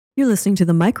You're listening to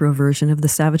the micro version of the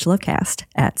Savage Lovecast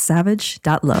at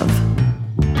savage.love.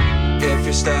 If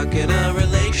you're stuck in a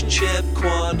relationship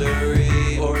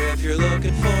quandary, or if you're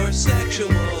looking for sexual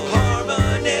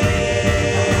harmony,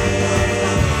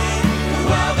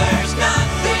 well, there's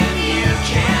nothing you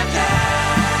can't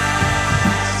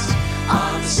ask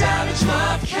on the Savage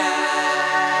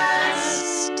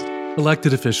Lovecast.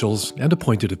 Elected officials and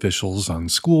appointed officials on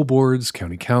school boards,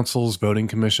 county councils, voting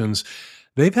commissions,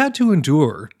 they've had to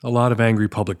endure a lot of angry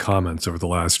public comments over the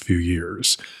last few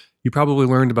years. You probably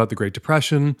learned about the Great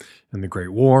Depression and the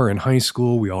Great War in high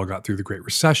school. We all got through the Great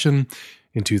Recession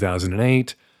in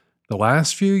 2008. The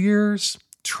last few years,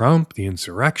 Trump, the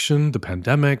insurrection, the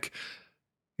pandemic,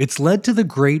 it's led to the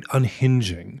Great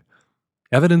Unhinging.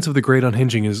 Evidence of the Great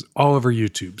Unhinging is all over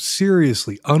YouTube.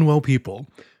 Seriously unwell people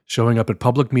showing up at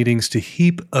public meetings to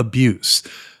heap abuse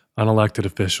on elected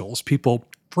officials. People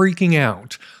freaking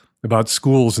out about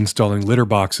schools installing litter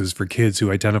boxes for kids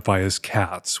who identify as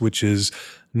cats, which is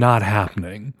not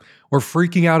happening. Or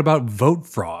freaking out about vote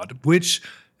fraud, which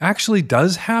actually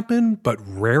does happen, but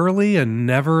rarely and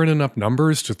never in enough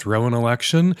numbers to throw an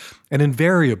election. And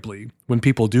invariably, when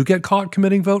people do get caught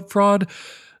committing vote fraud,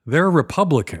 they're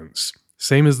Republicans,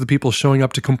 same as the people showing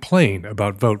up to complain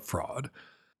about vote fraud.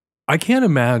 I can't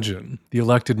imagine the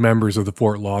elected members of the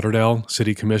Fort Lauderdale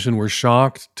City Commission were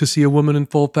shocked to see a woman in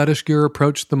full fetish gear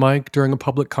approach the mic during a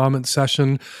public comment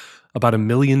session about $1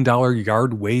 million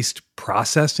yard waste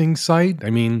processing site. I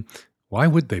mean, why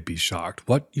would they be shocked?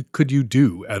 What could you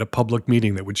do at a public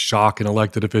meeting that would shock an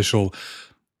elected official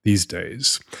these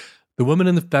days? The woman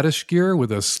in the fetish gear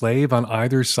with a slave on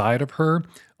either side of her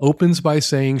opens by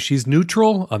saying she's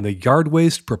neutral on the yard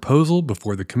waste proposal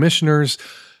before the commissioners,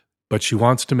 but she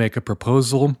wants to make a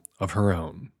proposal of her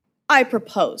own. I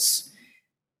propose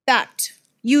that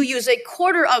you use a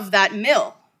quarter of that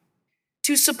mill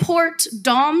to support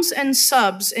doms and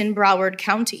subs in Broward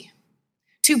County,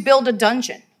 to build a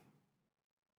dungeon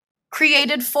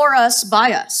created for us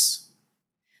by us,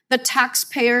 the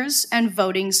taxpayers and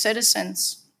voting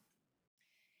citizens.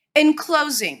 In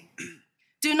closing,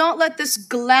 do not let this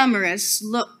glamorous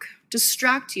look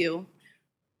distract you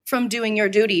from doing your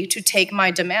duty to take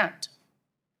my demand.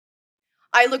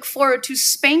 I look forward to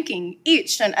spanking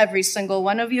each and every single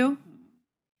one of you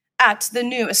at the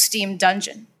new esteemed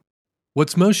dungeon.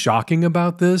 What's most shocking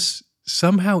about this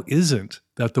somehow isn't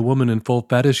that the woman in full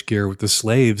fetish gear with the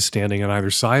slaves standing on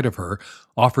either side of her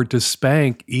offered to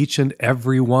spank each and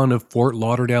every one of Fort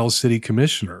Lauderdale's city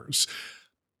commissioners.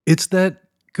 It's that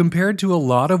compared to a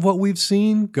lot of what we've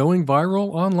seen going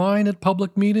viral online at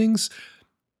public meetings,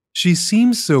 she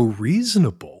seems so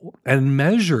reasonable and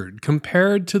measured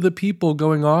compared to the people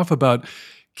going off about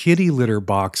kitty litter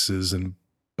boxes and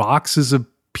boxes of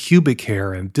pubic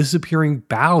hair and disappearing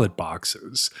ballot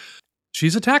boxes.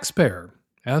 She's a taxpayer,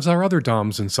 as are other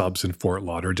doms and subs in Fort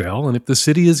Lauderdale, and if the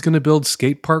city is going to build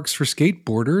skate parks for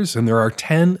skateboarders, and there are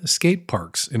 10 skate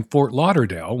parks in Fort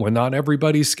Lauderdale when not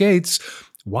everybody skates,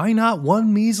 why not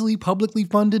one measly publicly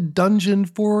funded dungeon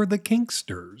for the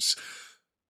kinksters?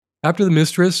 After the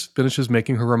mistress finishes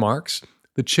making her remarks,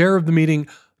 the chair of the meeting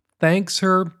thanks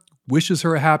her, wishes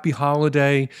her a happy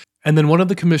holiday, and then one of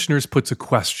the commissioners puts a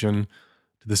question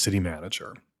to the city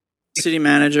manager. City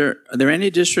manager, are there any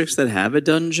districts that have a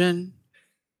dungeon?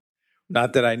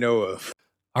 Not that I know of.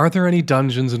 Are there any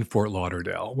dungeons in Fort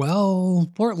Lauderdale?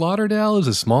 Well, Fort Lauderdale is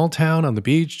a small town on the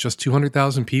beach, just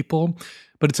 200,000 people,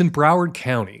 but it's in Broward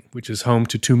County, which is home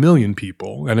to 2 million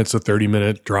people, and it's a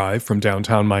 30-minute drive from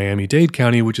downtown Miami-Dade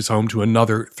County, which is home to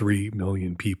another 3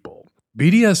 million people.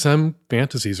 BDSM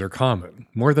fantasies are common.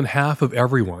 More than half of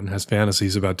everyone has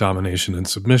fantasies about domination and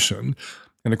submission.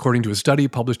 And according to a study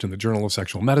published in the Journal of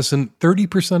Sexual Medicine,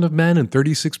 30% of men and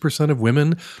 36% of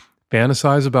women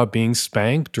fantasize about being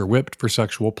spanked or whipped for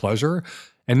sexual pleasure,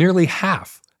 and nearly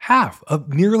half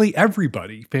of nearly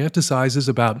everybody fantasizes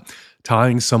about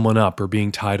tying someone up or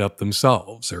being tied up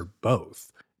themselves, or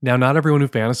both. Now, not everyone who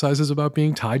fantasizes about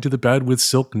being tied to the bed with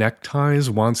silk neckties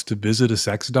wants to visit a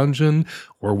sex dungeon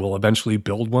or will eventually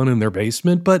build one in their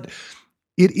basement, but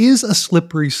it is a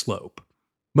slippery slope.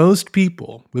 Most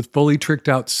people with fully tricked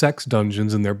out sex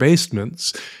dungeons in their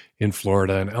basements in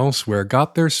Florida and elsewhere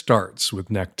got their starts with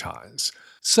neckties.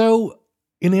 So,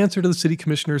 in answer to the city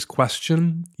commissioner's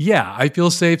question, yeah, I feel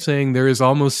safe saying there is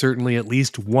almost certainly at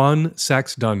least one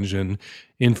sex dungeon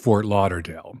in Fort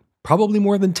Lauderdale. Probably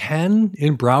more than 10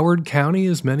 in Broward County,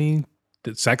 as many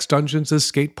sex dungeons as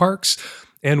skate parks,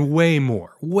 and way more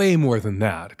than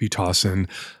that if you toss in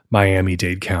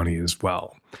Miami-Dade County as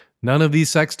well. None of these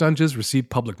sex dungeons receive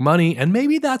public money, and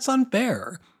maybe that's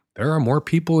unfair. There are more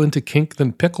people into kink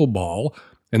than pickleball,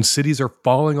 And cities are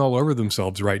falling all over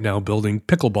themselves right now, building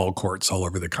pickleball courts all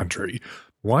over the country.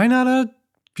 Why not a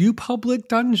few public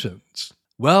dungeons?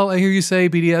 Well, I hear you say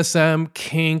BDSM,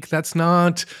 kink, that's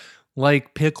not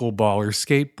like pickleball or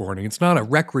skateboarding. It's not a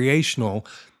recreational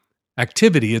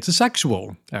activity, it's a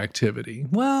sexual activity.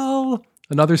 Well,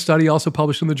 another study also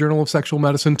published in the Journal of Sexual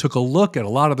Medicine took a look at a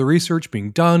lot of the research being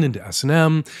done into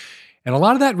S&M, and a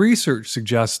lot of that research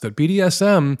suggests that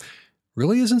BDSM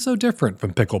really isn't so different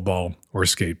from pickleball or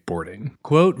skateboarding.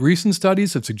 Quote, recent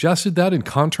studies have suggested that in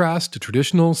contrast to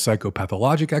traditional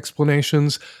psychopathologic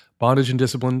explanations, bondage and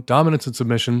discipline, dominance and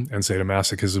submission, and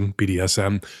sadomasochism,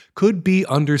 BDSM, could be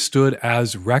understood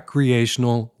as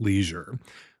recreational leisure.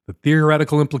 The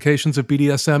theoretical implications of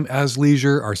BDSM as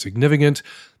leisure are significant.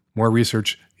 More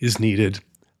research is needed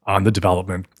on the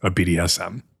development of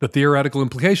BDSM. The theoretical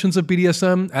implications of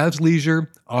BDSM as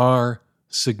leisure are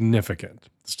significant,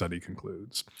 the study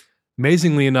concludes.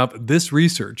 Amazingly enough, this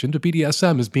research into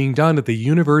BDSM is being done at the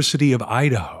University of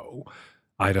Idaho.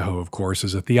 Idaho, of course,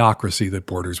 is a theocracy that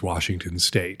borders Washington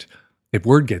state. If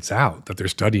word gets out that they're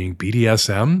studying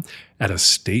BDSM at a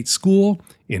state school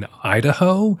in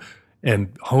Idaho and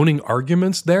honing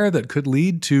arguments there that could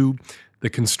lead to the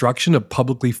construction of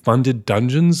publicly funded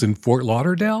dungeons in Fort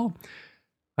Lauderdale,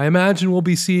 I imagine we'll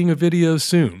be seeing a video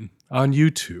soon on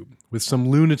YouTube with some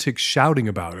lunatics shouting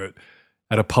about it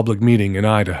at a public meeting in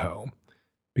Idaho.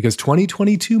 Because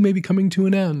 2022 may be coming to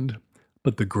an end,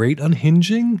 but the great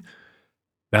unhinging,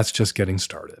 that's just getting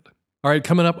started. All right,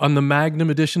 coming up on the Magnum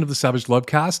edition of the Savage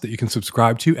Lovecast that you can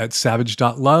subscribe to at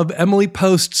savage.love, Emily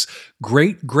Post's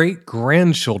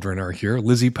great-great-grandchildren are here,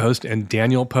 Lizzie Post and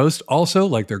Daniel Post, also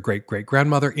like their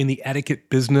great-great-grandmother in the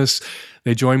etiquette business.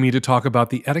 They join me to talk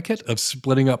about the etiquette of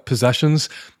splitting up possessions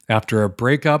after a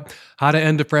breakup, how to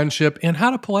end a friendship, and how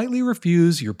to politely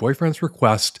refuse your boyfriend's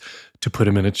request to put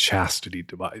him in a chastity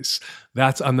device.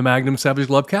 That's on the Magnum Savage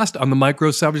Lovecast. On the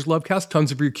Micro Savage Lovecast,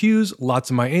 tons of your Qs,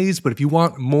 lots of my As. But if you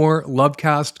want more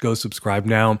Lovecast, go subscribe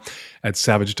now at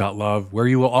savage.love, where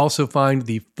you will also find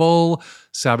the full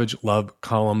Savage Love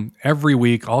column every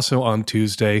week, also on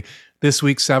Tuesday. This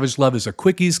week's Savage Love is a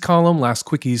Quickies column, last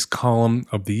Quickies column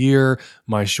of the year,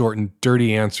 my short and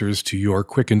dirty answers to your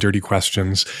quick and dirty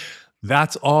questions.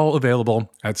 That's all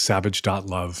available at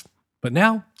savage.love. But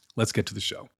now, let's get to the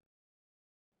show.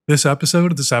 This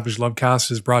episode of the Savage Lovecast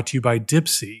is brought to you by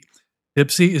Dipsea.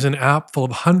 Dipsea is an app full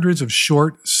of hundreds of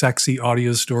short, sexy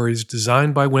audio stories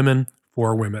designed by women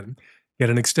for women. Get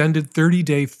an extended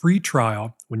 30-day free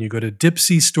trial when you go to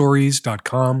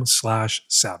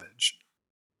dipseastories.com/savage.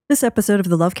 This episode of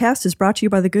the Lovecast is brought to you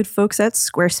by the good folks at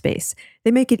Squarespace. They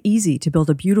make it easy to build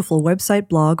a beautiful website,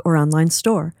 blog, or online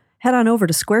store. Head on over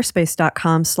to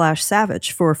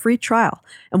squarespace.com/savage for a free trial.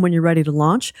 And when you're ready to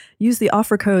launch, use the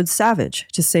offer code SAVAGE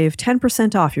to save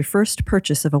 10% off your first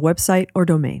purchase of a website or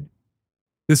domain.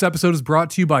 This episode is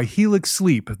brought to you by Helix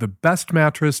Sleep, the best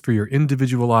mattress for your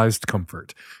individualized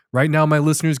comfort. Right now, my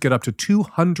listeners get up to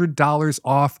 $200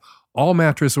 off all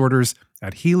mattress orders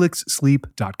at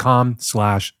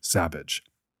helixsleep.com/savage.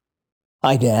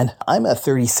 Hi, Dan. I'm a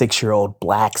 36-year-old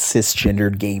black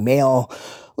cisgendered gay male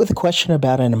with a question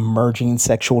about an emerging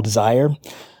sexual desire.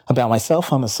 About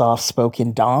myself, I'm a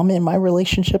soft-spoken dom in my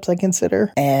relationships, I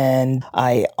consider, and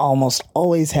I almost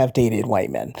always have dated white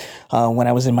men. When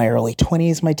I was in my early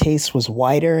 20s, my taste was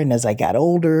wider, and as I got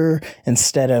older,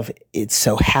 instead of it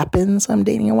so happens I'm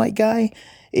dating a white guy,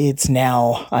 it's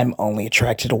now I'm only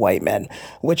attracted to white men,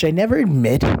 which I never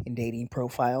admit in dating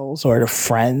profiles or to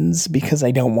friends because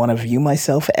I don't want to view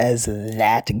myself as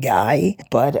that guy,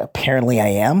 but apparently I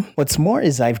am. What's more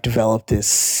is I've developed this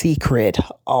secret,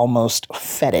 almost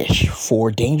fetish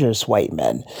for dangerous white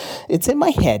men. It's in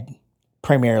my head,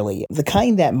 primarily, the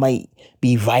kind that might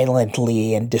be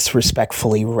violently and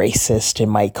disrespectfully racist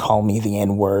and might call me the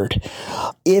N-word.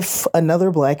 If another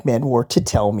black man were to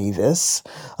tell me this,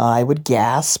 I would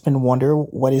gasp and wonder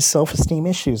what his self-esteem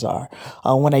issues are.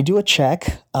 When I do a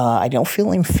check, I don't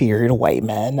feel inferior to white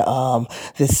men.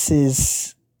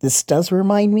 This does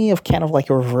remind me of kind of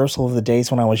like a reversal of the days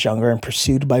when I was younger and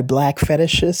pursued by black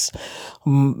fetishists.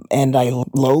 And I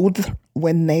loathed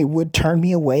when they would turn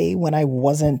me away when I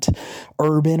wasn't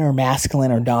urban or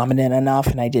masculine or dominant enough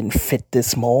and I didn't fit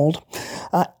this mold.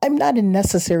 I'm not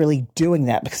necessarily doing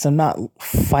that because I'm not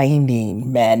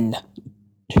finding men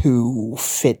who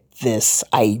fit this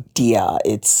idea.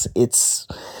 It's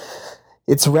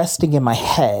resting in my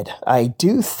head. I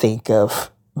do think of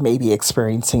maybe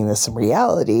experiencing this in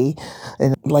reality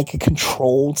in like a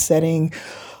controlled setting.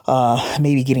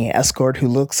 maybe getting an escort who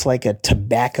looks like a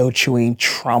tobacco-chewing,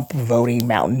 Trump-voting,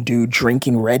 Mountain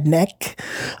Dew-drinking redneck?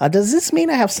 Does this mean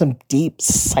I have some deep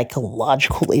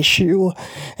psychological issue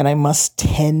and I must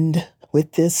tend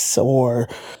with this? Or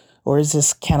is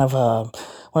this kind of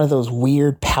one of those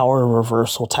weird power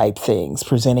reversal type things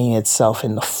presenting itself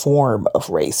in the form of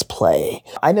race play?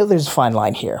 I know there's a fine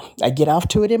line here. I get off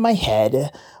to it in my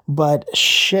head, but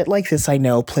shit like this I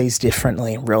know plays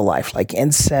differently in real life, like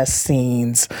incest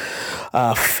scenes,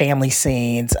 family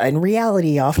scenes. In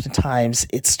reality, oftentimes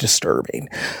it's disturbing.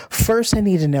 First, I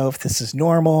need to know if this is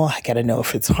normal. I gotta know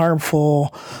if it's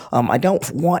harmful. I don't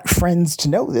want friends to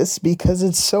know this because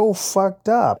it's so fucked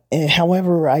up.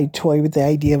 However, I toy with the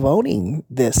idea of owning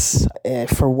this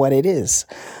for what it is.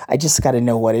 I just gotta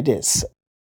know what it is.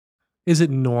 Is it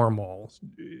normal?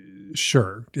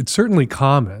 Sure. It's certainly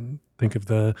common. Think of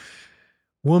the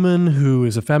woman who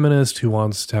is a feminist who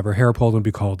wants to have her hair pulled and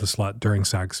be called a slut during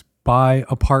sex by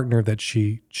a partner that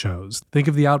she chose. Think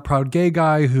of the out proud gay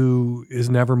guy who is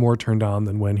never more turned on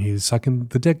than when he's sucking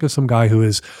the dick of some guy who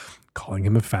is calling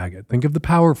him a faggot. Think of the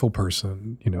powerful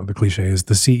person, the cliche is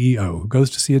the CEO who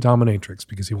goes to see a dominatrix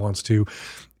because he wants to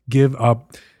give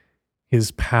up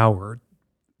his power.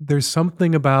 There's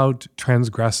something about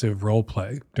transgressive role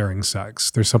play during sex.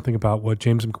 There's something about what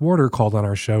James McWhorter called on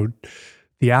our show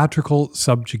theatrical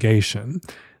subjugation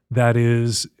that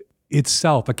is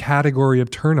itself a category of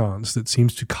turn-ons that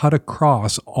seems to cut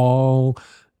across all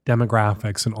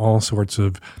demographics and all sorts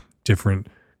of different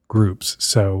groups.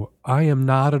 So I am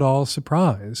not at all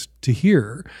surprised to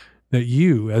hear that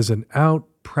you, as an out,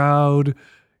 proud,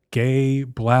 gay,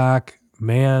 black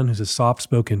man who's a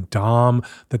soft-spoken dom,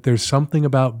 that there's something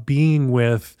about being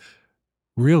with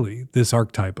really this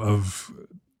archetype of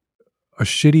a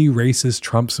shitty, racist,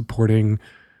 Trump-supporting,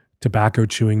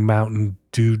 tobacco-chewing, Mountain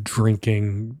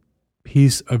Dew-drinking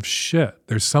piece of shit.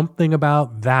 There's something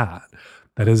about that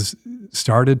has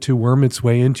started to worm its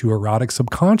way into erotic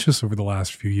subconscious over the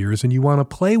last few years, and you want to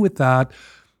play with that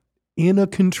in a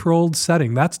controlled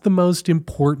setting. That's the most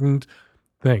important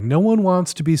thing. No one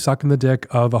wants to be sucking the dick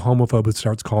of a homophobe that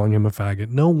starts calling him a faggot.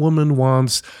 No woman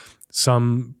wants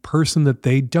some person that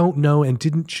they don't know and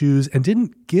didn't choose and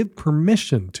didn't give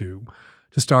permission to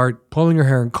start pulling her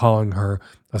hair and calling her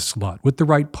a slut. With the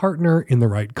right partner, in the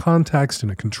right context,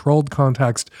 in a controlled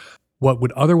context, what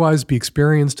would otherwise be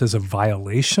experienced as a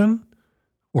violation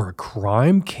or a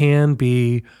crime can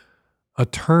be a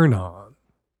turn on.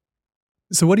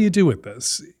 So what do you do with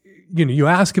this? You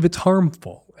ask if it's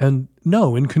harmful. And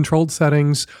no, in controlled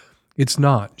settings, it's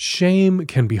not. Shame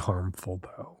can be harmful,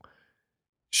 though.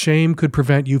 Shame could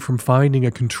prevent you from finding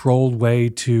a controlled way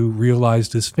to realize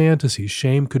this fantasy.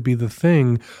 Shame could be the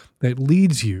thing that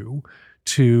leads you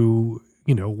to,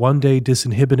 one day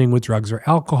disinhibiting with drugs or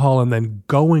alcohol and then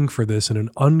going for this in an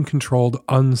uncontrolled,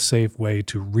 unsafe way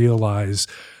to realize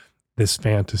this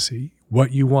fantasy.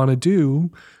 What you want to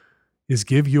do is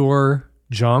give your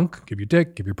junk, give your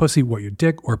dick, give your pussy what your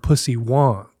dick or pussy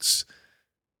wants,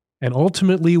 and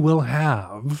ultimately will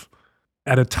have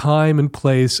at a time and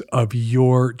place of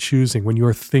your choosing when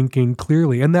you're thinking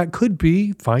clearly. And that could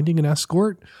be finding an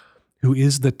escort who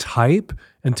is the type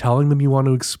and telling them you want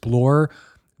to explore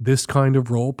this kind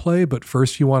of role play, but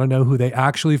first you want to know who they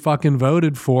actually fucking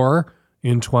voted for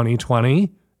in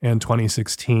 2020 and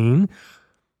 2016.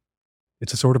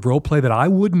 It's a sort of role play that I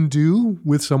wouldn't do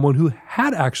with someone who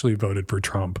had actually voted for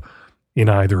Trump in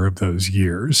either of those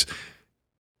years.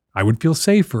 I would feel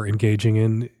safer engaging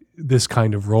in this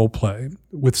kind of role play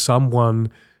with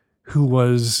someone who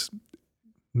was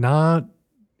not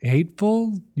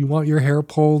hateful. You want your hair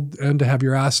pulled and to have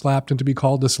your ass slapped and to be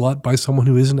called a slut by someone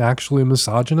who isn't actually a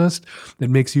misogynist, that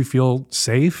makes you feel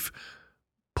safe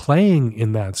playing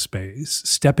in that space,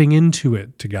 stepping into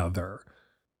it together.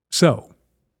 So,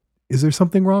 is there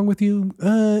something wrong with you?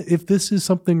 If this is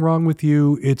something wrong with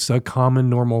you, it's a common,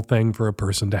 normal thing for a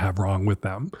person to have wrong with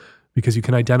them, because you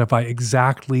can identify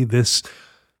exactly this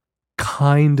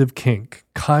kind of kink,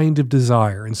 kind of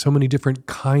desire in so many different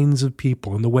kinds of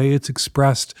people. And the way it's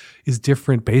expressed is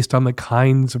different based on the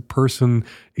kinds of person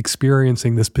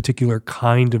experiencing this particular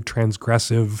kind of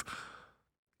transgressive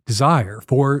desire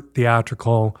for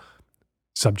theatrical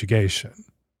subjugation.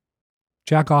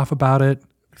 Jack off about it,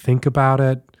 think about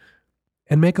it,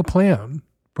 and make a plan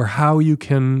for how you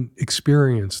can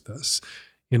experience this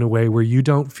in a way where you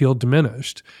don't feel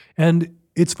diminished. And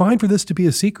it's fine for this to be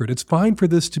a secret. It's fine for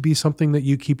this to be something that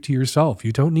you keep to yourself.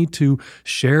 You don't need to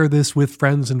share this with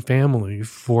friends and family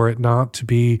for it not to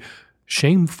be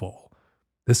shameful.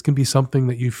 This can be something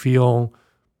that you feel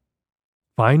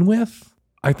fine with.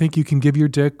 I think you can give your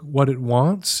dick what it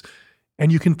wants,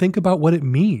 and you can think about what it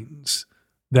means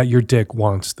that your dick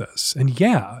wants this. And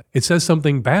yeah, it says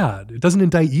something bad. It doesn't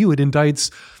indict you. It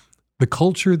indicts the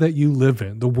culture that you live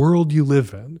in, the world you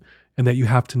live in, and that you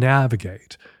have to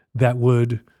navigate that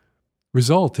would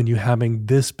result in you having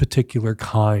this particular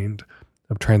kind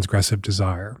of transgressive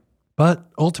desire. But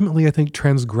ultimately, I think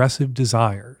transgressive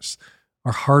desires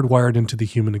are hardwired into the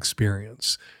human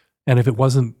experience. And if it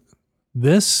wasn't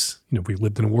this, if we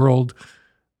lived in a world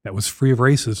that was free of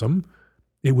racism,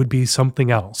 it would be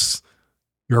something else.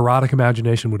 Your erotic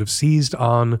imagination would have seized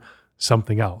on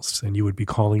something else, and you would be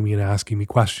calling me and asking me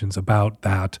questions about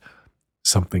that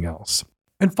something else.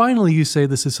 And finally, you say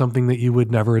this is something that you would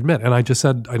never admit. And I just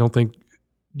said, I don't think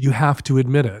you have to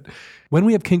admit it. When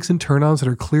we have kinks and turn-ons that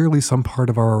are clearly some part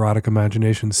of our erotic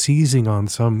imagination seizing on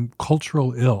some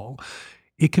cultural ill,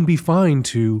 it can be fine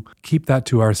to keep that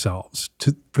to ourselves,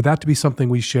 for that to be something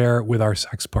we share with our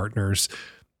sex partners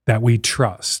that we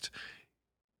trust,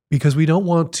 because we don't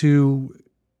want to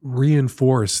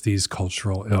reinforce these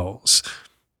cultural ills.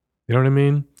 You know what I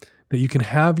mean? That you can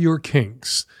have your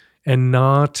kinks and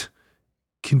not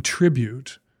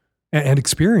contribute and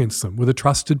experience them with a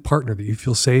trusted partner that you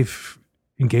feel safe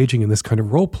engaging in this kind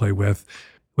of role play with,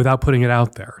 without putting it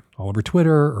out there all over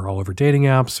Twitter or all over dating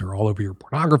apps or all over your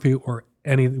pornography or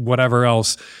any whatever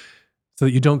else, so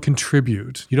that you don't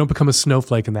contribute. You don't become a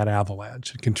snowflake in that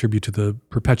avalanche and contribute to the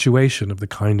perpetuation of the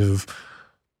kind of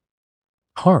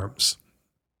harms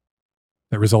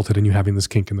that resulted in you having this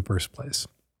kink in the first place.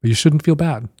 But you shouldn't feel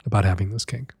bad about having this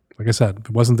kink. Like I said, if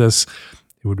it wasn't this,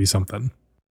 it would be something.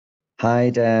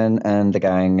 Hi, Dan and the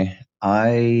gang.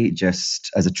 I just,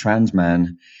 as a trans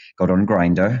man, got on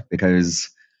Grindr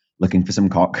because looking for some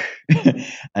cock.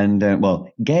 And,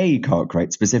 gay cock,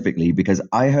 right, specifically, because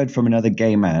I heard from another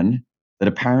gay man that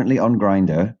apparently on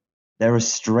Grindr, there are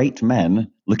straight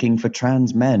men looking for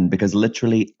trans men because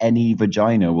literally any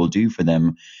vagina will do for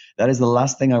them. That is the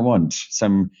last thing I want.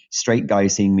 Some straight guy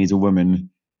seeing me as a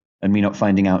woman and me not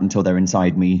finding out until they're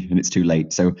inside me and it's too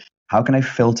late. So how can I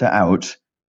filter out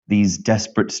these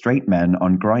desperate straight men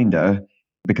on Grindr?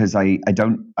 Because I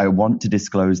want to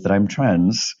disclose that I'm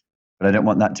trans, but I don't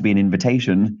want that to be an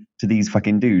invitation to these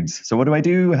fucking dudes. So what do I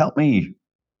do? Help me.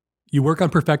 You work on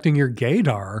perfecting your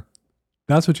gaydar.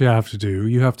 That's what you have to do.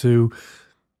 You have to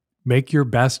make your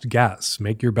best guess,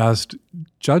 make your best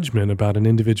judgment about an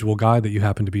individual guy that you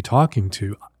happen to be talking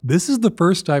to. This is the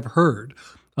first I've heard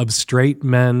of straight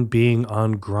men being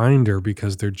on Grindr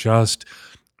because they're just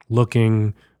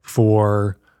looking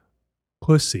for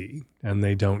pussy and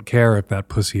they don't care if that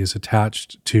pussy is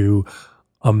attached to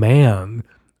a man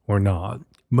or not.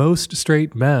 Most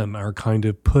straight men are kind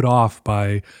of put off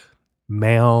by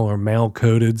male or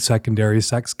male-coded secondary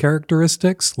sex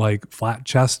characteristics like flat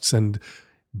chests and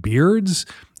beards.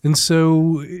 And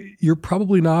so you're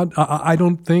probably not, I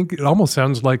don't think, it almost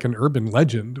sounds like an urban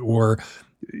legend or,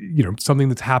 something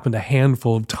that's happened a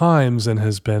handful of times and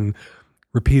has been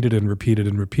repeated and repeated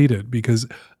and repeated, because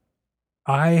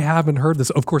I haven't heard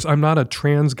this. Of course, I'm not a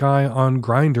trans guy on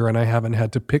Grindr, and I haven't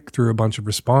had to pick through a bunch of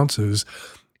responses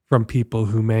from people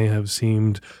who may have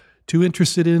seemed too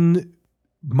interested in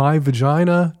my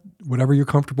vagina, whatever you're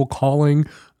comfortable calling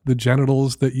the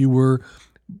genitals that you were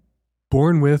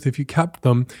born with if you kept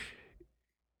them.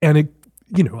 And it,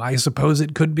 I suppose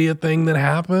it could be a thing that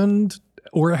happened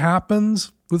or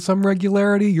happens with some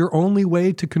regularity. Your only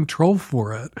way to control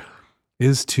for it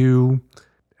is to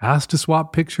ask to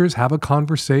swap pictures, have a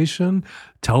conversation,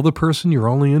 tell the person you're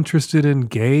only interested in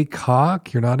gay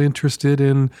cock. You're not interested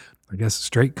in,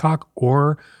 straight cock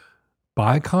or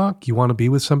bi cock. You want to be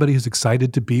with somebody who's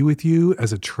excited to be with you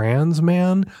as a trans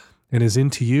man and is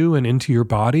into you and into your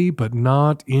body, but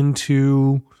not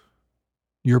into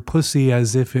your pussy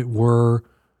as if it were,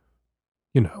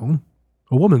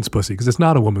 a woman's pussy, because it's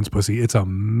not a woman's pussy, it's a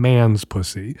man's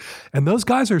pussy. And those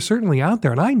guys are certainly out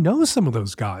there. And I know some of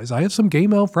those guys. I have some gay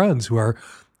male friends who are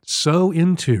so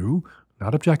into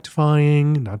not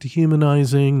objectifying, not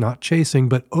dehumanizing, not chasing,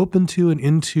 but open to and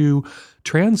into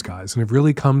trans guys and have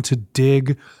really come to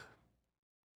dig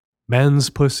men's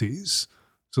pussies.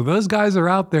 So those guys are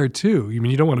out there too.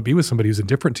 You don't want to be with somebody who's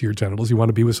indifferent to your genitals. You want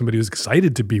to be with somebody who's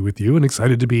excited to be with you and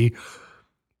excited to be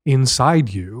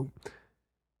inside you.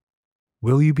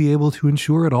 Will you be able to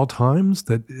ensure at all times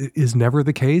that is never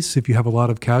the case if you have a lot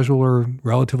of casual or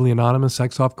relatively anonymous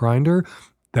sex off Grindr,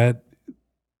 that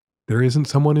there isn't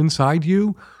someone inside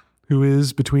you who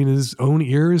is between his own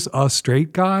ears a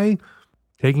straight guy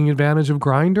taking advantage of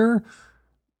Grindr?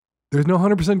 There's no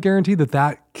 100% guarantee that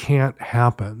that can't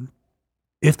happen.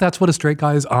 If that's what a straight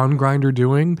guy is on Grindr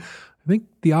doing, I think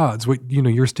the odds,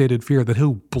 your stated fear that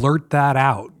he'll blurt that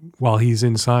out while he's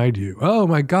inside you. Oh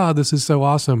my God, this is so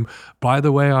awesome. By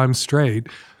the way, I'm straight.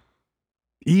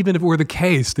 Even if it were the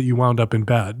case that you wound up in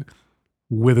bed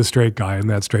with a straight guy and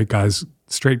that straight guy's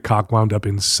straight cock wound up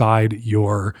inside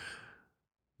your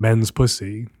men's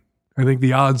pussy, I think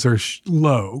the odds are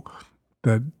low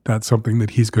that that's something that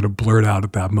he's going to blurt out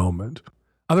at that moment.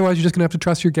 Otherwise, you're just going to have to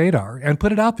trust your gaydar and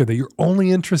put it out there that you're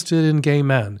only interested in gay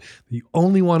men, that you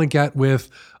only want to get with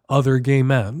other gay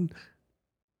men,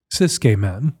 cis gay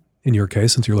men, in your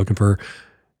case, since you're looking for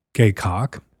gay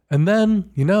cock. And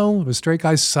then, if a straight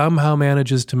guy somehow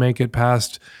manages to make it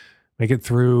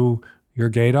through your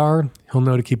gaydar, he'll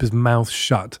know to keep his mouth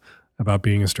shut about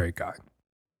being a straight guy.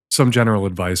 Some general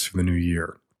advice for the new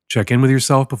year. Check in with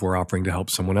yourself before offering to help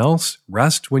someone else.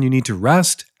 Rest when you need to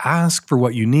rest. Ask for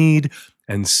what you need.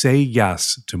 And say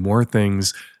yes to more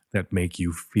things that make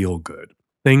you feel good.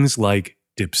 Things like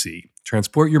Dipsea.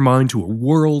 Transport your mind to a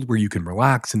world where you can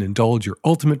relax and indulge your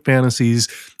ultimate fantasies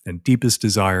and deepest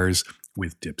desires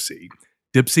with Dipsea.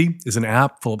 Dipsea is an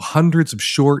app full of hundreds of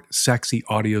short, sexy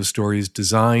audio stories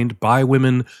designed by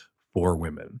women for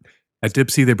women. At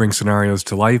Dipsea, they bring scenarios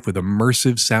to life with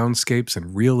immersive soundscapes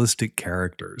and realistic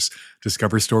characters.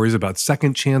 Discover stories about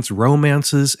second chance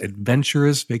romances,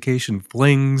 adventurous vacation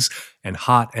flings, and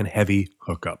hot and heavy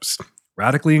hookups.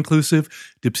 Radically inclusive,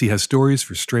 Dipsea has stories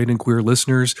for straight and queer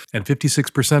listeners, and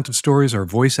 56% of stories are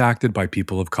voice acted by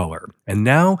people of color. And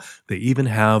now they even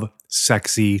have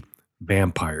sexy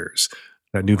vampires.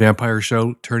 That new vampire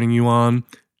show turning you on,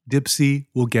 Dipsea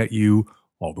will get you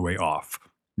all the way off.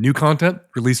 New content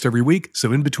released every week,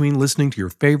 so in between listening to your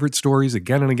favorite stories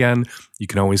again and again, you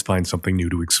can always find something new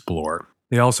to explore.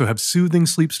 They also have soothing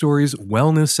sleep stories,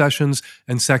 wellness sessions,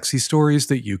 and sexy stories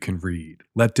that you can read.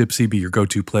 Let Dipsea be your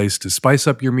go-to place to spice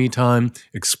up your me time,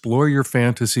 explore your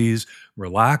fantasies,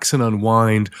 relax and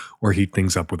unwind, or heat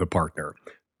things up with a partner.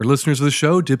 For listeners of the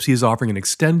show, Dipsea is offering an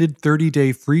extended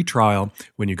 30-day free trial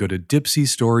when you go to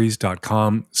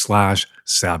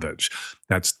dipseastories.com/savage.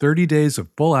 That's 30 days of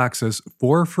full access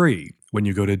for free when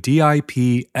you go to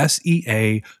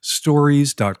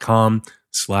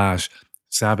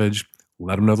dipseastories.com/savage.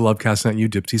 Let them know the Lovecast sent you,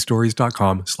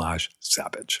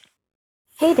 dipseastories.com/savage.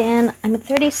 Hey Dan, I'm a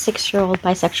 36-year-old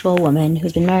bisexual woman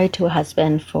who's been married to a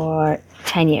husband for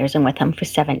 10 years and with him for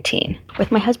 17.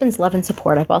 With my husband's love and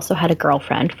support, I've also had a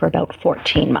girlfriend for about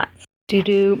 14 months. Due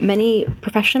to many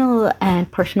professional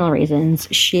and personal reasons,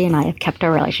 she and I have kept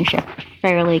our relationship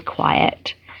fairly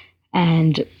quiet,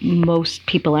 and most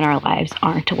people in our lives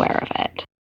aren't aware of it.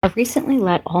 I've recently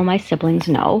let all my siblings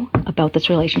know about this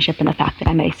relationship and the fact that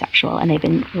I'm asexual, and they've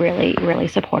been really, really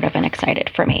supportive and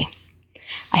excited for me.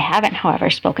 I haven't, however,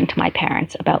 spoken to my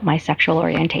parents about my sexual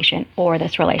orientation or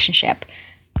this relationship,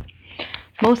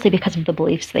 mostly because of the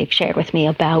beliefs they've shared with me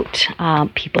about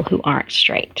people who aren't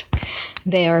straight.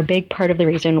 They are a big part of the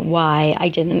reason why I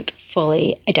didn't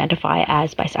fully identify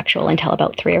as bisexual until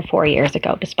about 3 or 4 years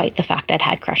ago, despite the fact I'd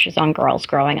had crushes on girls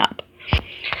growing up.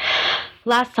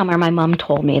 Last summer, my mom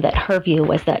told me that her view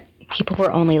was that people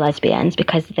were only lesbians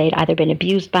because they'd either been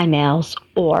abused by males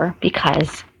or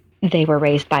because they were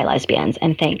raised by lesbians,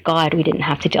 and thank God we didn't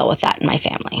have to deal with that in my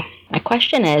family. My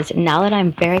question is, now that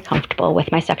I'm very comfortable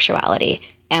with my sexuality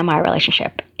and my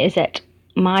relationship, is it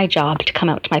my job to come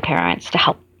out to my parents to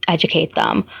help educate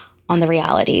them on the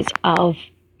realities of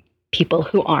people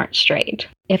who aren't straight?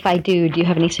 If I do you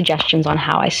have any suggestions on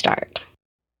how I start?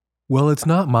 Well, it's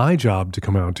not my job to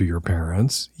come out to your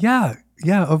parents. Yeah,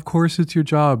 of course it's your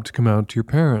job to come out to your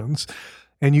parents.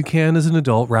 And you can, as an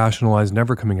adult, rationalize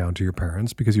never coming out to your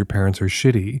parents because your parents are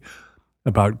shitty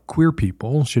about queer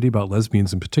people, shitty about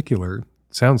lesbians in particular,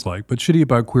 sounds like, but shitty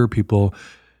about queer people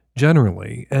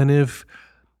generally. And if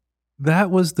that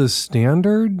was the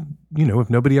standard, if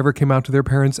nobody ever came out to their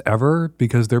parents ever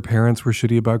because their parents were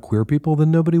shitty about queer people, then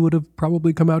nobody would have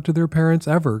probably come out to their parents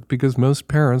ever, because most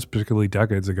parents, particularly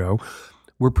decades ago,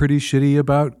 were pretty shitty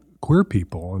about queer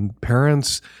people. And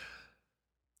parents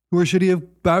who are shitty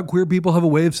about queer people have a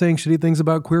way of saying shitty things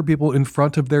about queer people in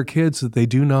front of their kids that they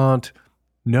do not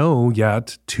know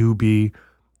yet to be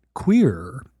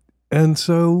queer. And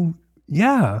so,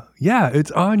 yeah,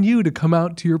 it's on you to come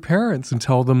out to your parents and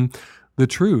tell them the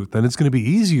truth. And it's going to be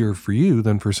easier for you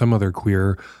than for some other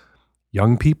queer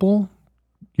young people.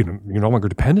 You're no longer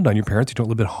dependent on your parents. You don't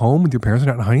live at home with your parents.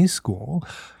 You're not in high school.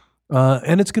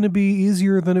 And it's going to be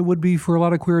easier than it would be for a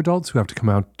lot of queer adults who have to come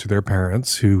out to their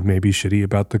parents who may be shitty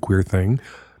about the queer thing,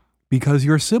 because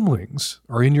your siblings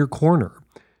are in your corner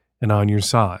and on your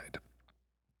side.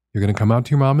 You're going to come out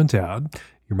to your mom and dad.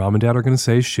 Your mom and dad are going to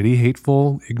say shitty,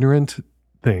 hateful, ignorant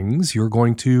things. You're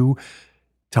going to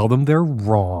Tell them they're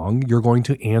wrong. You're going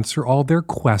to answer all their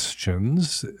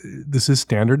questions. This is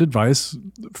standard advice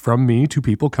from me to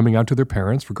people coming out to their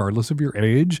parents, regardless of your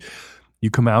age. You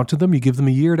come out to them, you give them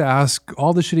a year to ask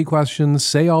all the shitty questions,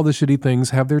 say all the shitty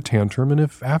things, have their tantrum. And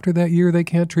if after that year they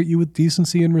can't treat you with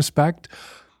decency and respect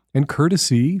and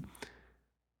courtesy,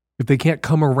 if they can't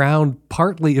come around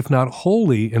partly, if not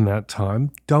wholly in that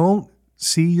time, don't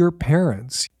see your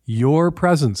parents. Your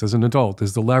presence as an adult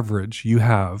is the leverage you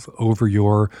have over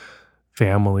your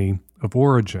family of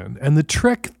origin. And the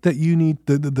trick that you need,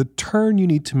 the turn you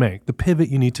need to make, the pivot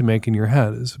you need to make in your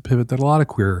head is a pivot that a lot of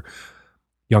queer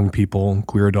young people,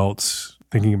 queer adults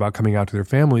thinking about coming out to their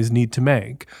families need to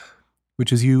make,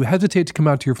 which is you hesitate to come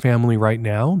out to your family right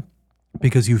now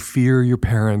because you fear your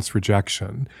parents'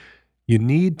 rejection. You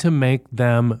need to make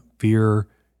them fear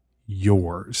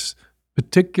yours.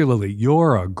 Particularly,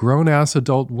 you're a grown-ass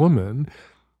adult woman.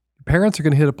 Parents are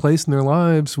going to hit a place in their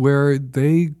lives where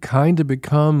they kind of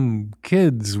become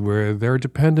kids, where they're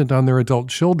dependent on their adult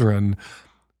children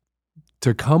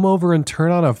to come over and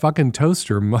turn on a fucking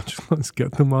toaster, much less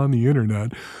get them on the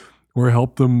internet or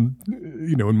help them.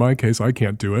 You know, in my case, I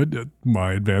can't do it at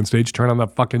my advanced age. Turn on the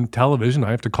fucking television.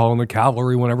 I have to call in the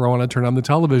cavalry whenever I want to turn on the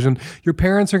television. Your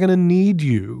parents are going to need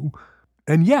you.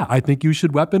 And yeah, I think you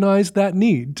should weaponize that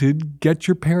need to get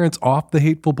your parents off the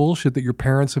hateful bullshit that your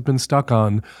parents have been stuck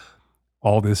on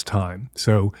all this time.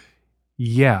 So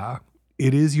yeah,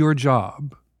 it is your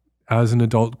job as an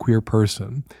adult queer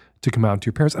person to come out to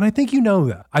your parents. And I think you know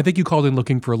that. I think you called in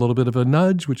looking for a little bit of a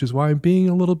nudge, which is why I'm being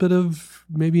a little bit of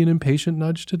maybe an impatient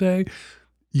nudge today.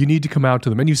 You need to come out to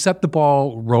them. And you set the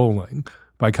ball rolling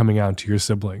by coming out to your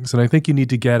siblings. And I think you need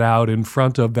to get out in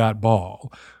front of that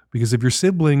ball. Because if your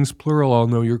siblings, plural, all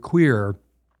know you're queer,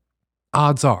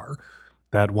 odds are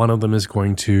that one of them is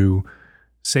going to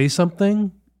say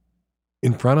something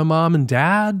in front of mom and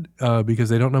dad because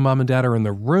they don't know mom and dad are in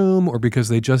the room or because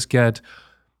they just get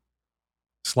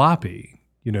sloppy.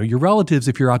 You know, your relatives,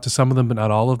 if you're out to some of them but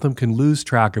not all of them, can lose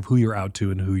track of who you're out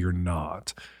to and who you're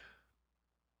not.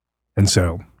 And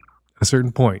so at a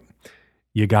certain point,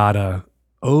 you gotta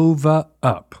over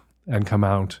up and come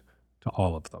out to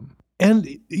all of them.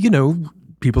 And, you know,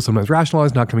 people sometimes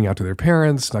rationalize not coming out to their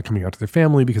parents, not coming out to their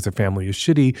family because their family is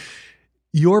shitty.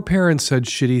 Your parents said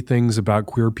shitty things about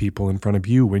queer people in front of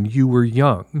you when you were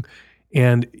young,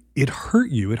 and it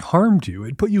hurt you, it harmed you,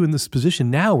 it put you in this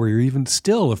position now where you're even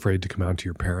still afraid to come out to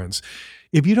your parents.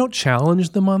 If you don't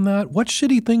challenge them on that, what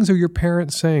shitty things are your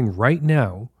parents saying right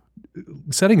now?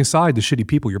 Setting aside the shitty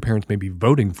people your parents may be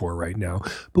voting for right now,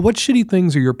 but what shitty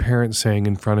things are your parents saying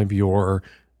in front of your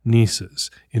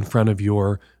nieces, in front of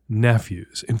your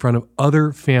nephews, in front of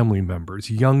other family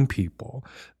members, young people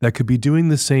that could be doing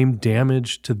the same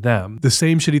damage to them, the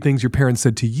same shitty things your parents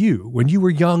said to you when you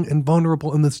were young and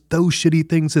vulnerable, and those shitty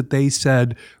things that they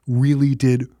said really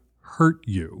did hurt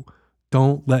you.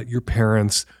 Don't let your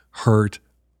parents hurt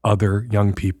other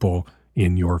young people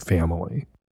in your family.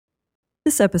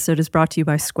 This episode is brought to you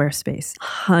by Squarespace.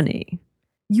 Honey,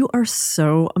 you are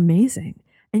so amazing.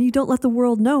 And you don't let the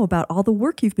world know about all the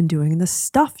work you've been doing and the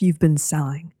stuff you've been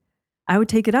selling. I would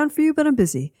take it on for you, but I'm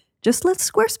busy. Just let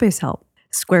Squarespace help.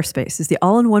 Squarespace is the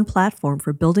all-in-one platform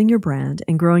for building your brand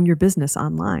and growing your business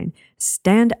online.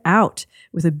 Stand out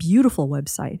with a beautiful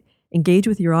website. Engage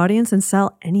with your audience and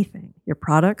sell anything. Your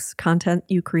products, content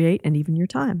you create, and even your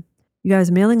time. You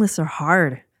guys, mailing lists are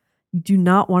hard. You do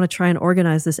not want to try and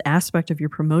organize this aspect of your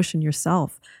promotion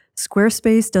yourself.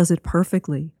 Squarespace does it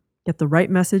perfectly. Get the right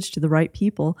message to the right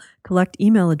people, collect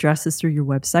email addresses through your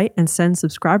website, and send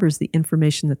subscribers the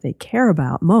information that they care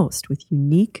about most with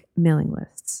unique mailing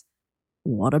lists.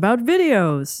 What about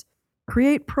videos?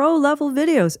 Create pro-level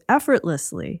videos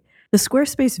effortlessly. The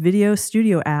Squarespace Video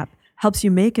Studio app helps you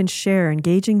make and share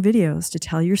engaging videos to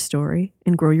tell your story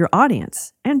and grow your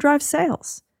audience and drive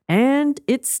sales. And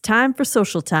it's time for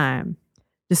social time.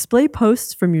 Display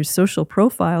posts from your social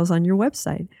profiles on your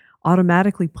website.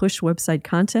 Automatically push website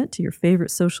content to your favorite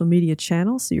social media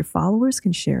channels so your followers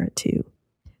can share it too.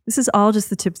 This is all just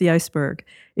the tip of the iceberg.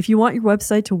 If you want your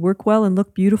website to work well and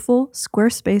look beautiful,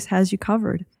 Squarespace has you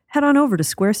covered. Head on over to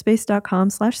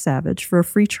squarespace.com/savage for a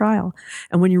free trial.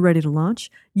 And when you're ready to launch,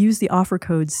 use the offer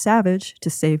code SAVAGE to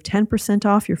save 10%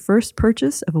 off your first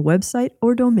purchase of a website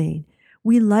or domain.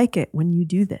 We like it when you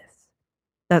do this.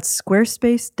 That's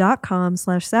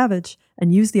squarespace.com/savage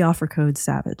and use the offer code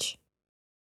SAVAGE.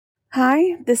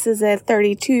 Hi, this is a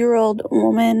 32-year-old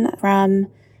woman from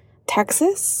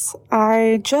Texas.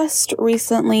 I just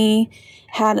recently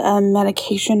had a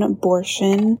medication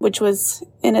abortion, which was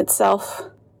in itself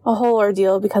a whole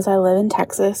ordeal because I live in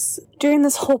Texas. During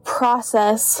this whole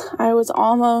process, I was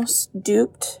almost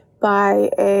duped by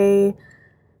a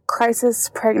crisis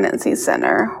pregnancy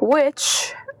center,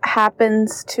 which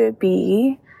happens to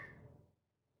be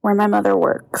where my mother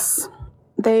works.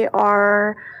 They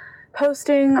are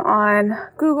posting on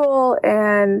Google,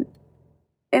 and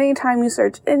anytime you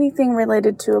search anything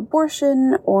related to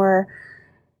abortion or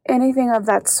anything of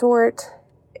that sort,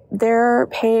 their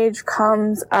page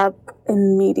comes up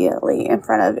immediately in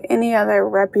front of any other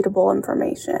reputable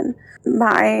information.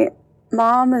 My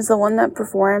mom is the one that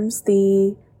performs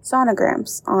the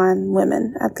sonograms on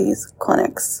women at these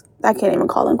clinics. I can't even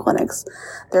call them clinics.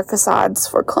 They're facades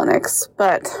for clinics.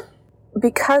 But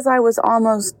because I was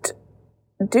almost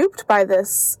duped by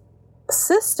this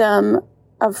system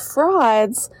of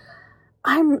frauds,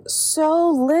 I'm so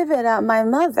livid at my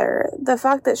mother. The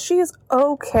fact that she is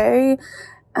okay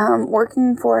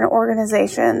working for an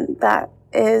organization that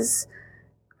is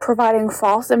providing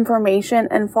false information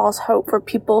and false hope for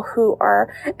people who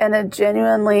are in a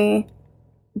genuinely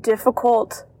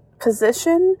difficult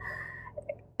position,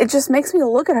 it just makes me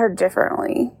look at her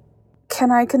differently.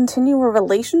 Can I continue a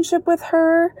relationship with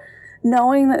her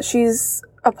knowing that she's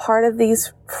a part of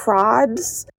these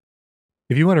frauds?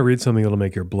 If you want to read something that'll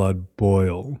make your blood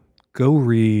boil, go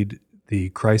read the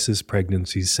Crisis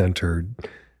Pregnancy Center,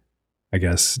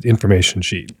 information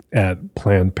sheet at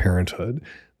Planned Parenthood.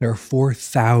 There are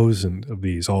 4,000 of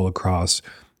these all across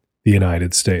the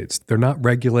United States. They're not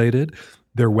regulated.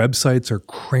 Their websites are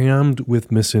crammed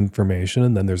with misinformation,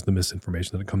 and then there's the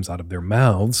misinformation that comes out of their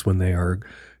mouths when they are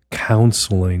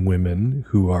counseling women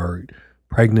who are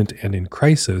pregnant and in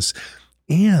crisis.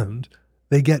 And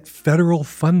they get federal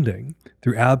funding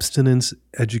through abstinence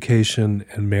education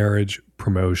and marriage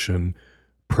promotion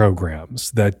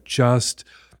programs that just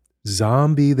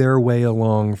zombie their way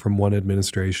along from one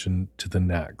administration to the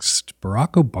next.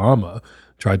 Barack Obama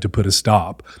tried to put a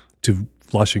stop to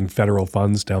flushing federal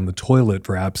funds down the toilet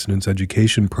for abstinence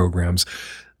education programs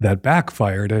that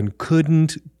backfired and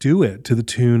couldn't do it to the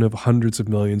tune of hundreds of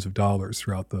millions of dollars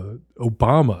throughout the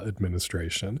Obama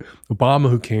administration. Obama,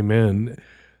 who came in,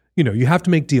 you have to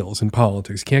make deals in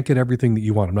politics. You can't get everything that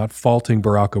you want. I'm not faulting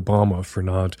Barack Obama for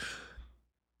not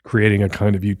creating a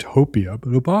kind of utopia,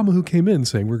 but Obama, who came in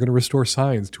saying we're going to restore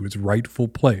science to its rightful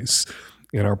place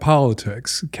in our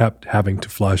politics, kept having to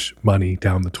flush money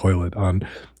down the toilet on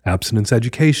abstinence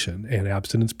education and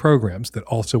abstinence programs that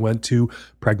also went to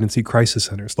pregnancy crisis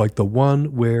centers, like the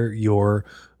one where your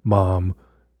mom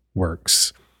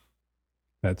works,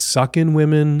 that suck in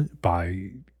women by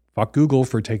fuck Google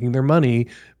for taking their money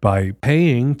by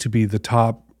paying to be the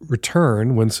top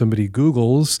return when somebody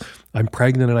Googles, I'm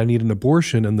pregnant and I need an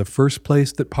abortion, and the first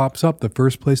place that pops up, the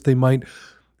first place they might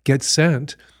get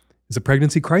sent is a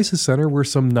pregnancy crisis center where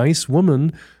some nice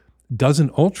woman does an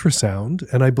ultrasound.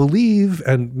 And I believe,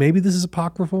 and maybe this is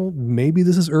apocryphal, maybe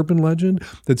this is urban legend,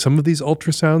 that some of these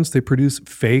ultrasounds, they produce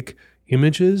fake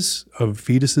images of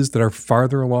fetuses that are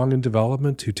farther along in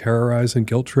development to terrorize and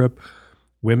guilt trip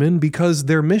women, because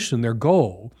their mission, their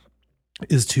goal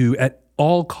is to, at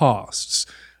all costs,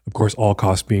 of course, all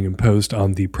costs being imposed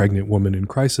on the pregnant woman in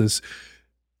crisis,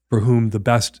 for whom the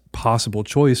best possible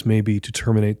choice may be to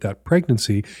terminate that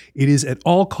pregnancy, it is at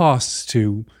all costs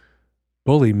to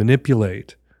bully,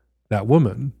 manipulate that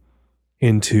woman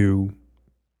into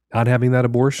not having that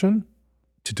abortion,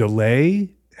 to delay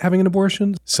having an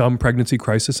abortion. Some pregnancy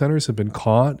crisis centers have been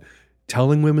caught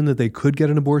telling women that they could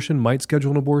get an abortion, might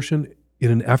schedule an abortion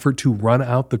in an effort to run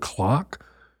out the clock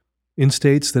in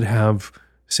states that have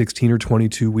 16 or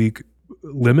 22 week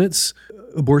limits,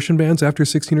 abortion bans after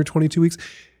 16 or 22 weeks.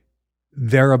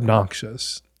 They're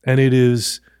obnoxious. And it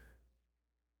is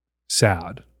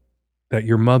sad that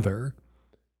your mother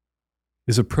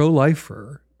is a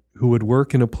pro-lifer who would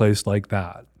work in a place like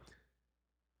that.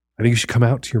 I think you should come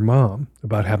out to your mom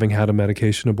about having had a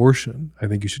medication abortion. I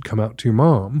think you should come out to your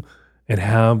mom and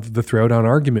have the throwdown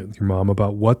argument with your mom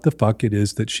about what the fuck it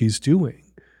is that she's doing.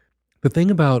 The thing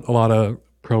about a lot of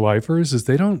pro-lifers is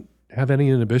they don't have any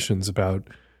inhibitions about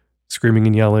screaming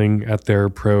and yelling at their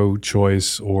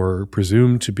pro-choice or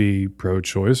presumed to be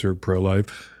pro-choice or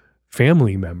pro-life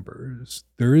family members.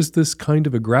 There is this kind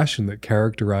of aggression that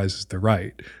characterizes the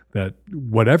right, that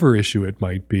whatever issue it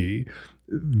might be,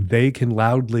 they can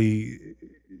loudly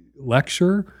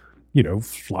lecture,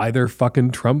 fly their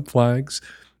fucking Trump flags,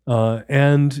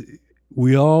 and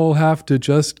we all have to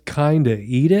just kind of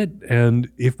eat it.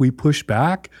 And if we push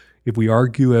back, if we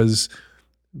argue as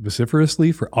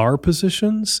vociferously for our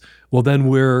positions, well, then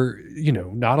we're,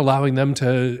 not allowing them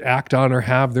to act on or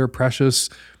have their precious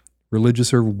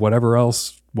religious or whatever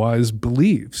else wise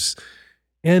beliefs.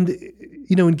 And,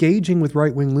 engaging with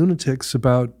right-wing lunatics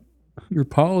about your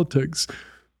politics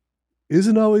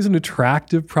isn't always an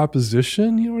attractive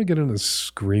proposition. You don't want to get in a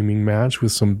screaming match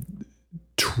with some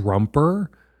Trumper,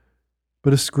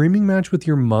 but a screaming match with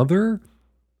your mother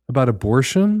about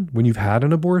abortion when you've had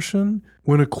an abortion,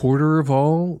 when a quarter of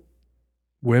all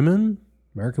women,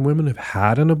 American women, have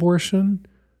had an abortion,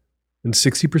 and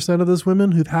 60% of those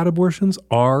women who've had abortions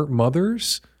are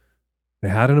mothers. They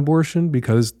had an abortion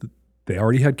because they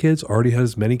already had kids, already had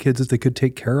as many kids as they could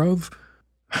take care of.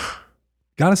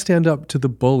 Got to stand up to the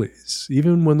bullies,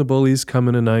 even when the bullies come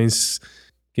in a nice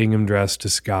gingham dress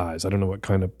disguise. I don't know what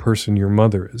kind of person your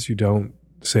mother is. You don't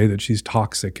say that she's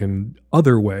toxic in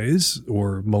other ways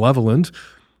or malevolent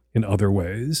in other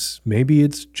ways. Maybe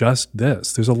it's just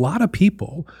this. There's a lot of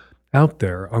people out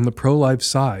there on the pro-life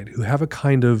side who have a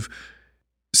kind of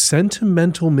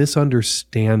sentimental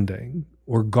misunderstanding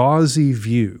or gauzy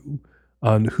view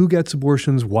on who gets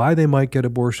abortions, why they might get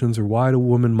abortions, or why a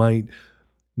woman might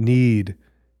need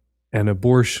an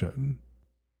abortion.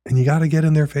 And you got to get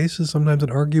in their faces sometimes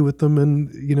and argue with them.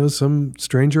 And, you know, some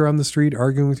stranger on the street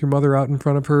arguing with your mother out in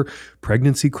front of her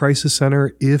pregnancy crisis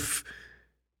center, if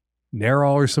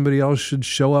NARAL or somebody else should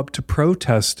show up to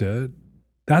protest it,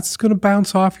 that's going to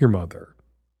bounce off your mother.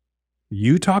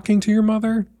 You talking to your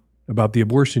mother about the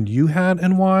abortion you had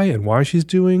and why she's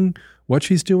doing what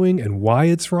she's doing and why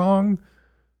it's wrong,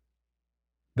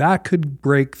 that could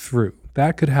break through.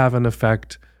 That could have an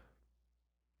effect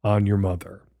on your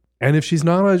mother. And if she's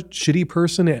not a shitty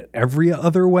person in every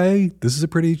other way, this is a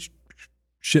pretty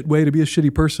shit way to be a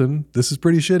shitty person. This is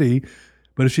pretty shitty.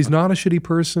 But if she's not a shitty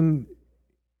person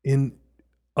in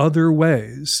other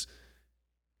ways,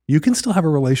 you can still have a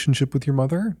relationship with your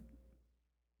mother.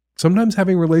 Sometimes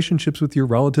having relationships with your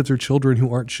relatives or children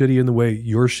who aren't shitty in the way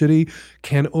you're shitty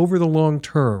can, over the long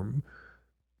term,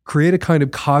 create a kind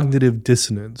of cognitive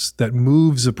dissonance that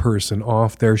moves a person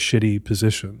off their shitty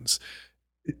positions.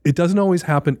 It doesn't always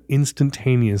happen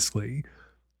instantaneously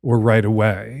or right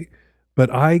away,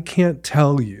 but I can't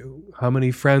tell you how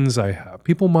many friends I have,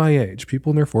 people my age,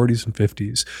 people in their 40s and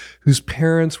 50s, whose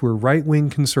parents were right-wing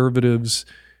conservatives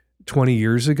 20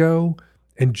 years ago,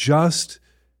 and just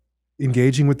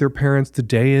engaging with their parents the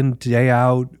day in, day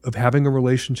out of having a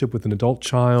relationship with an adult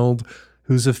child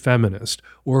who's a feminist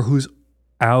or who's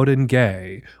out and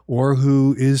gay or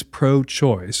who is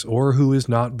pro-choice or who is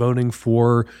not voting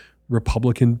for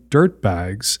Republican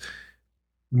dirtbags,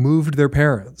 moved their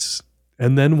parents.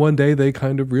 And then one day they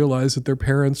kind of realized that their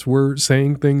parents were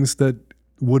saying things that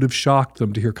would have shocked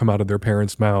them to hear come out of their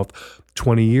parents' mouth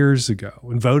 20 years ago,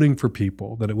 and voting for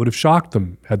people that it would have shocked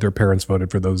them had their parents voted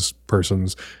for those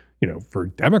persons, you know, for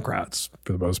Democrats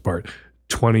for the most part,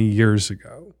 20 years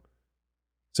ago.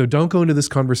 So don't go into this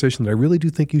conversation that I really do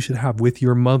think you should have with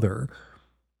your mother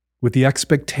with the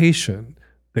expectation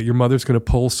that your mother's going to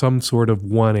pull some sort of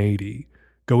 180.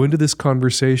 Go into this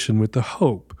conversation with the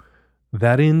hope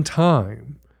that in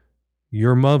time,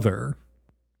 your mother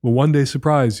will one day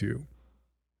surprise you.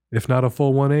 If not a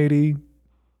full 180,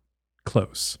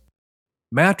 close.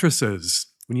 Mattresses.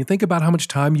 When you think about how much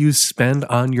time you spend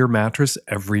on your mattress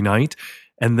every night,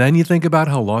 and then you think about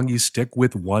how long you stick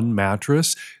with one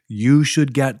mattress, you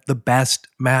should get the best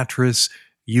mattress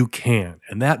you can.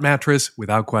 And that mattress,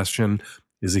 without question,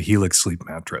 is a Helix Sleep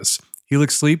mattress.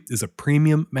 Helix Sleep is a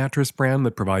premium mattress brand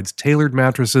that provides tailored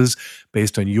mattresses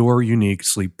based on your unique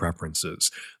sleep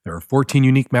preferences. There are 14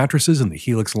 unique mattresses in the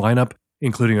Helix lineup,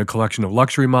 including a collection of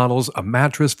luxury models, a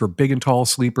mattress for big and tall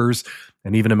sleepers,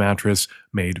 and even a mattress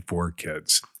made for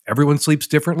kids. Everyone sleeps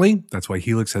differently. That's why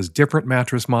Helix has different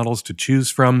mattress models to choose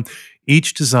from,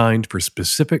 each designed for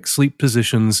specific sleep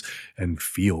positions and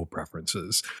feel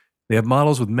preferences. They have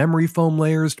models with memory foam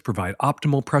layers to provide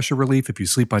optimal pressure relief if you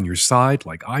sleep on your side,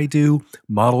 like I do.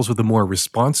 Models with a more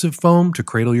responsive foam to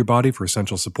cradle your body for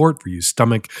essential support for you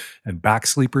stomach and back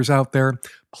sleepers out there.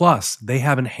 Plus, they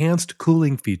have enhanced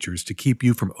cooling features to keep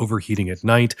you from overheating at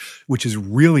night, which is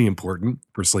really important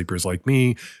for sleepers like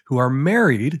me who are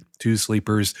married to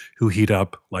sleepers who heat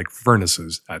up like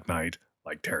furnaces at night,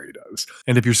 like Terry does.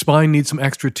 And if your spine needs some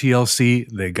extra TLC,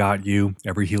 they got you.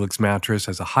 Every Helix mattress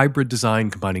has a hybrid design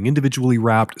combining individually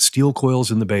wrapped steel coils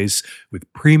in the base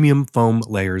with premium foam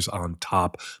layers on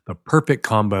top, the perfect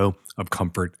combo of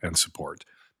comfort and support.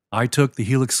 I took the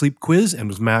Helix Sleep Quiz and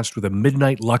was matched with a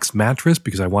Midnight Luxe mattress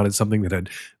because I wanted something that had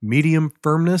medium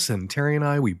firmness, and Terry and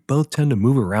I, we both tend to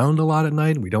move around a lot at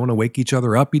night. We don't want to wake each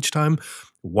other up each time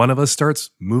one of us starts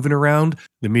moving around.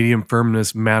 The medium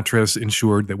firmness mattress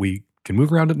ensured that we can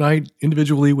move around at night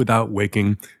individually without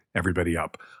waking everybody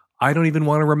up. I don't even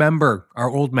want to remember our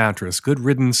old mattress. Good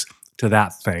riddance to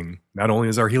that thing. Not only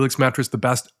is our Helix mattress the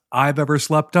best I've ever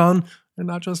slept on, and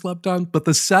not just slept on, but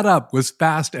the setup was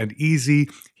fast and easy.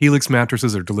 Helix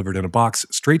mattresses are delivered in a box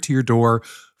straight to your door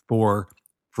for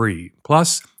free.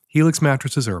 Plus, Helix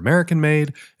mattresses are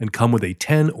American-made and come with a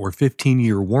 10 or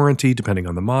 15-year warranty, depending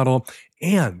on the model.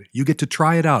 And you get to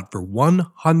try it out for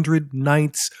 100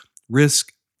 nights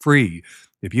risk-free.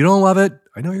 If you don't love it,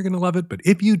 I know you're going to love it, but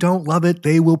if you don't love it,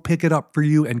 they will pick it up for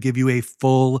you and give you a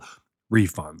full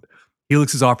refund.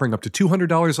 Helix is offering up to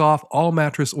 $200 off all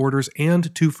mattress orders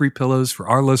and 2 free pillows for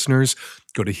our listeners.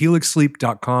 Go to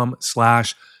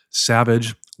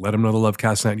helixsleep.com/savage. Let them know the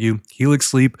Lovecast sent you.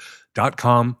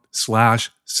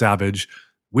 helixsleep.com/savage.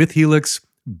 With Helix,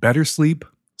 better sleep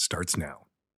starts now.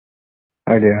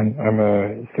 Hi, Dan. I'm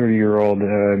a 30-year-old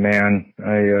man.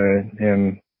 I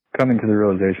am coming to the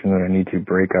realization that I need to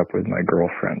break up with my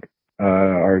girlfriend.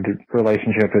 Our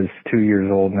relationship is 2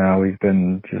 years old now. We've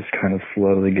been just kind of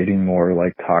slowly getting more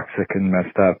like toxic and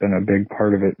messed up. And a big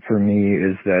part of it for me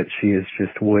is that she is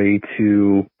just way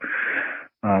too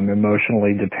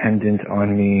emotionally dependent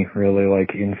on me, really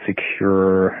like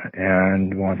insecure,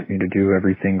 and wants me to do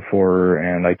everything for her.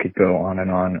 And I could go on and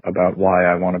on about why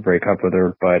I want to break up with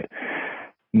her. But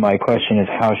my question is,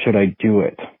 how should I do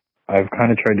it? I've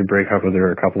kind of tried to break up with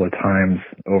her a couple of times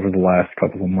over the last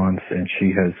couple of months, and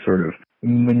she has sort of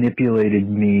manipulated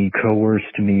me,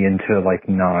 coerced me into like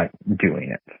not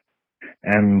doing it.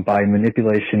 And by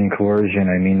manipulation and coercion,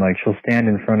 I mean like she'll stand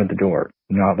in front of the door,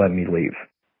 not let me leave.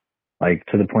 Like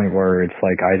to the point where it's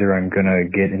like either I'm going to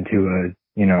get into a,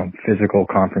 physical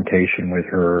confrontation with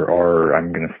her, or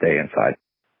I'm going to stay inside,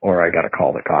 or I got to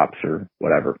call the cops or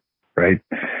whatever. Right.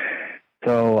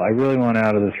 So I really want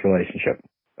out of this relationship.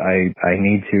 I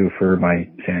need to for my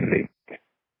sanity.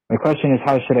 My question is,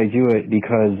 how should I do it?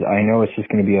 Because I know it's just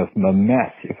going to be a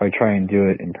mess if I try and do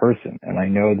it in person. And I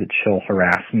know that she'll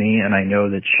harass me, and I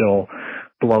know that she'll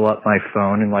blow up my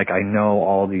phone, and I know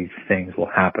all these things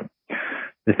will happen.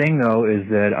 The thing, though, is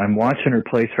that I'm watching her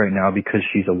place right now because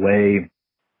she's away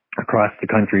across the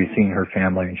country seeing her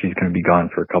family, and she's going to be gone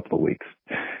for a couple of weeks.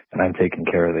 And I'm taking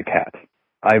care of the cat.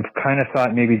 I've kind of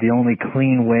thought maybe the only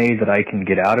clean way that I can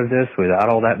get out of this without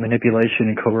all that manipulation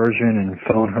and coercion and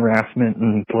phone harassment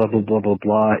and blah, blah, blah, blah,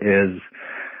 blah is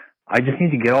I just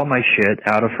need to get all my shit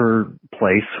out of her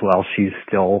place while she's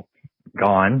still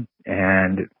gone.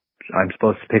 And I'm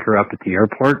supposed to pick her up at the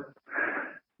airport.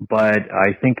 But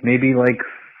I think maybe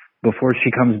before she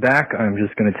comes back, I'm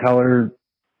just going to tell her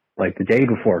the day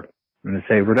before. I'm going to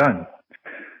say, we're done.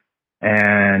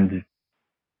 And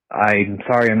I'm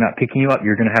sorry, I'm not picking you up.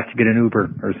 You're going to have to get an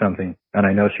Uber or something. And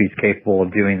I know she's capable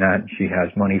of doing that. She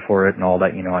has money for it and all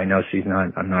that. I know she's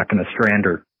not. I'm not going to strand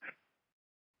her.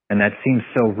 And that seems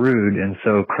so rude and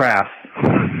so crass.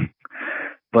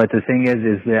 But the thing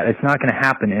is that it's not going to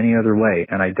happen any other way.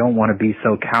 And I don't want to be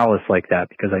so callous like that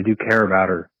because I do care about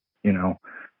her,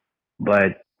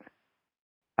 But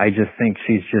I just think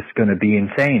she's just going to be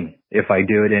insane if I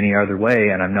do it any other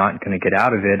way, and I'm not going to get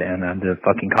out of it, and the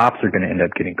fucking cops are going to end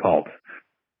up getting called.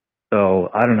 So,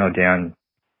 I don't know, Dan.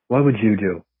 What would you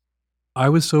do? I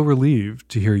was so relieved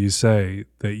to hear you say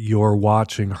that you're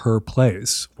watching her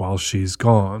place while she's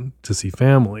gone to see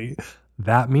family.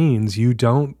 That means you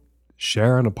don't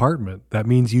share an apartment. That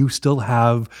means you still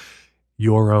have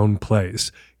your own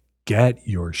place. Get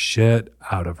your shit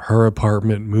out of her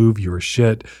apartment. Move your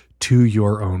shit to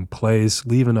your own place.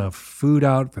 Leave enough food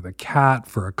out for the cat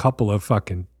for a couple of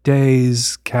fucking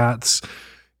days. Cats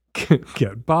can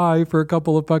get by for a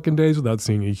couple of fucking days without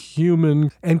seeing a human.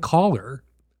 And call her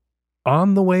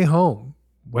on the way home.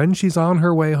 When she's on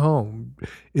her way home,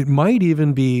 it might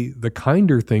even be the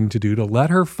kinder thing to do to let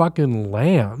her fucking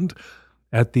land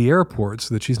at the airport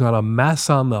so that she's not a mess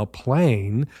on the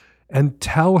plane, and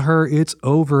tell her it's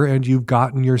over and you've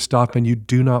gotten your stuff and you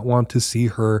do not want to see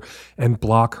her and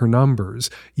block her numbers.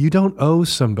 You don't owe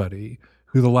somebody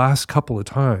who the last couple of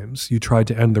times you tried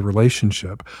to end the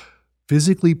relationship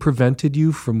physically prevented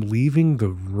you from leaving the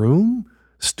room,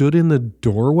 stood in the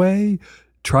doorway,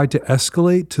 tried to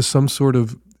escalate to some sort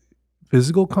of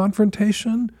physical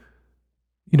confrontation.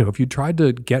 If you tried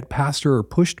to get past her or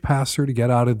pushed past her to get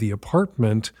out of the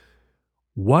apartment,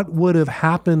 what would have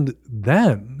happened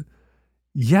then?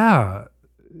 Yeah,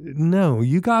 no,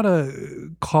 you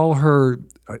gotta call her.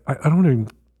 I don't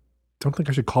think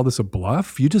I should call this a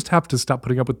bluff. You just have to stop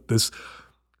putting up with this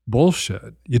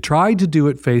bullshit. You tried to do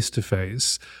it face to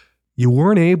face. You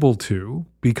weren't able to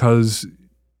because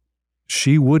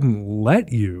she wouldn't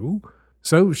let you.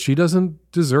 So she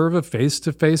doesn't deserve a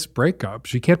face-to-face breakup.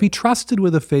 She can't be trusted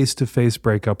with a face-to-face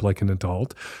breakup like an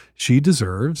adult. She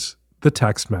deserves the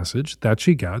text message that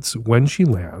she gets when she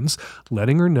lands,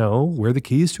 letting her know where the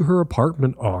keys to her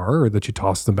apartment are, or that you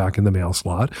toss them back in the mail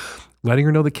slot, letting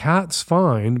her know the cat's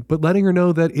fine, but letting her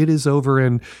know that it is over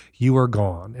and you are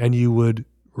gone and you would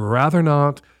rather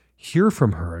not hear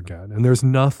from her again. And there's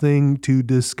nothing to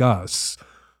discuss.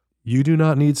 You do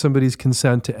not need somebody's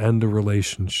consent to end a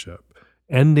relationship.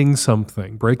 Ending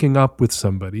something, breaking up with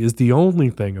somebody is the only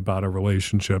thing about a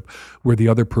relationship where the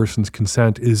other person's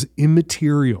consent is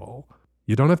immaterial.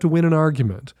 You don't have to win an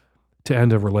argument to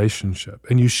end a relationship.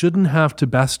 And you shouldn't have to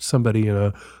best somebody in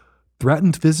a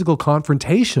threatened physical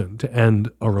confrontation to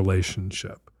end a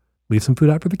relationship. Leave some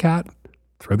food out for the cat,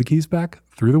 throw the keys back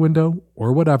through the window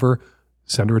or whatever,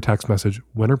 send her a text message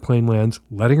when her plane lands,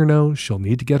 letting her know she'll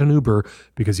need to get an Uber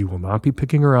because you will not be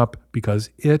picking her up because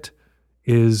it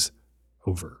is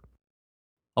over.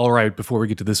 All right, before we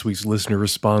get to this week's listener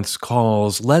response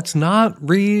calls, let's not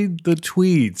read the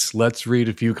tweets. Let's read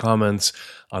a few comments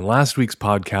on last week's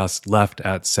podcast left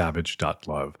at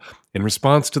savage.love. In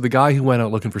response to the guy who went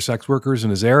out looking for sex workers in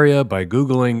his area by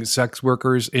Googling sex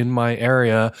workers in my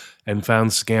area and found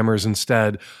scammers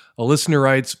instead, a listener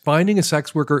writes, finding a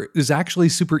sex worker is actually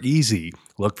super easy.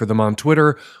 Look for them on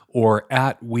Twitter or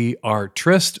at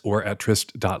wearetrist or at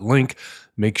trist.link.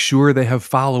 Make sure they have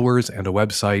followers and a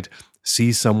website.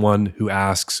 See someone who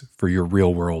asks for your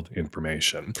real-world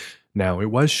information. Now,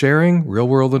 it was sharing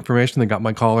real-world information that got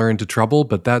my caller into trouble,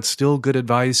 but that's still good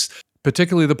advice,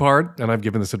 particularly the part, and I've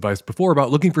given this advice before, about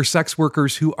looking for sex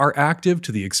workers who are active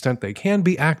to the extent they can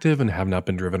be active and have not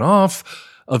been driven off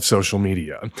of social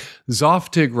media.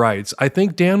 Zoftig writes, I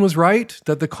think Dan was right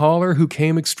that the caller who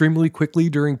came extremely quickly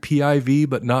during PIV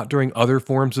but not during other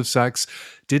forms of sex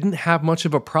didn't have much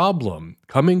of a problem.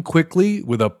 Coming quickly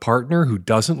with a partner who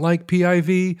doesn't like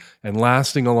PIV and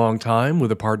lasting a long time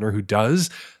with a partner who does,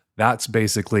 that's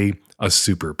basically a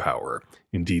superpower.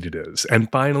 Indeed it is.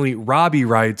 And finally, Robbie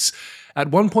writes, at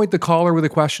one point, the caller with a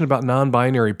question about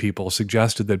non-binary people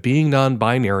suggested that being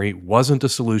non-binary wasn't a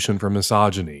solution for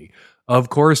misogyny. Of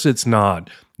course it's not.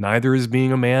 Neither is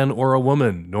being a man or a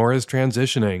woman, nor is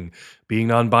transitioning. Being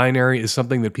non-binary is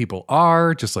something that people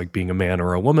are, just like being a man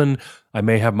or a woman. I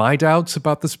may have my doubts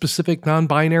about the specific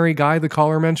non-binary guy the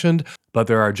caller mentioned, but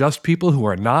there are just people who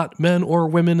are not men or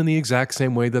women in the exact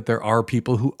same way that there are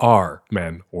people who are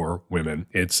men or women.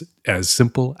 It's as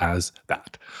simple as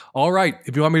that. All right,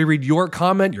 if you want me to read your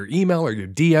comment, your email, or your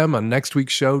DM on next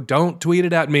week's show, don't tweet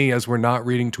it at me as we're not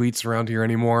reading tweets around here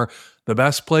anymore. The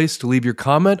best place to leave your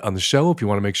comment on the show, if you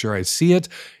want to make sure I see it,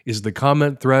 is the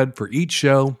comment thread for each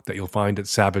show that you'll find at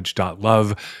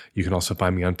savage.love. You can also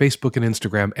find me on Facebook and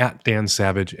Instagram at Dan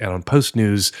Savage and on Post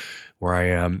News, where I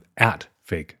am at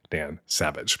Fake Dan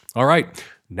Savage. All right,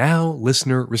 now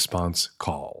listener response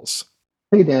calls.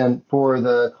 Hey, Dan, for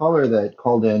the caller that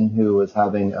called in who was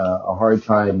having a hard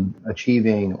time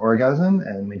achieving orgasm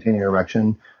and maintaining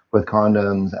erection with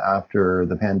condoms after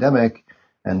the pandemic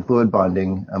and fluid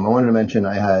bonding, I wanted to mention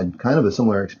I had kind of a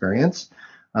similar experience.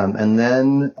 And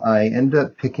then I ended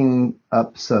up picking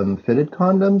up some fitted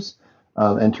condoms.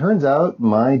 And turns out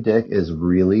my dick is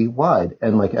really wide.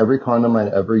 And like every condom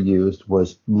I'd ever used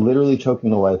was literally choking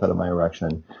the life out of my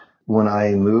erection. When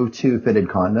I moved to fitted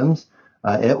condoms,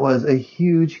 it was a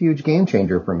huge, huge game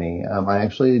changer for me. I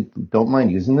actually don't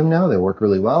mind using them now. They work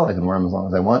really well. I can wear them as long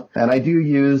as I want. And I do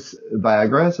use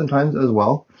Viagra sometimes as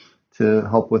well to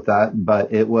help with that,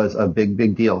 but it was a big,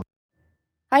 big deal.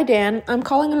 Hi, Dan. I'm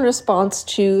calling in response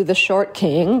to the short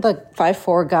king, the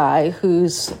 5'4" guy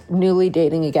who's newly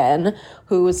dating again,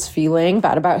 who is feeling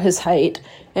bad about his height.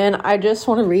 And I just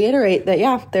want to reiterate that,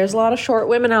 yeah, there's a lot of short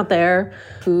women out there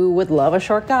who would love a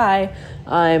short guy.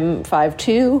 I'm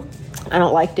 5'2". I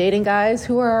don't like dating guys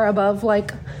who are above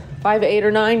like 5'8"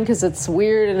 or 9 because it's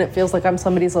weird and it feels like I'm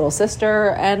somebody's little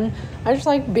sister. And I just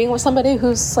like being with somebody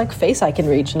whose like face I can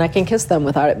reach and I can kiss them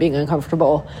without it being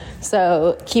uncomfortable.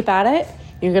 So keep at it.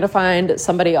 You're going to find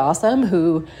somebody awesome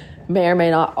who may or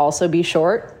may not also be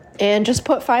short. And just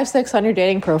put 5'6" on your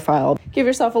dating profile. Give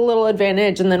yourself a little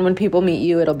advantage, and then when people meet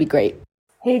you, it'll be great.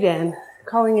 Hey, Dan.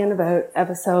 Calling in about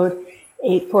episode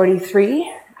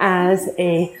 843. As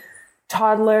a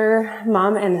toddler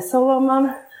mom and a solo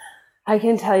mom, I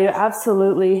can tell you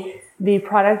absolutely the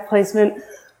product placement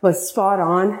was spot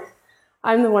on.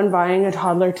 I'm the one buying a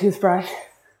toddler toothbrush,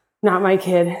 not my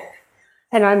kid.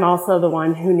 And I'm also the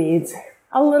one who needs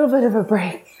a little bit of a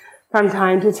break from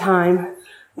time to time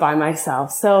by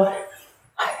myself. So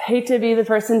I hate to be the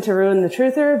person to ruin the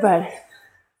truther, but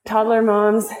toddler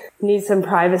moms need some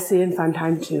privacy and fun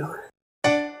time too.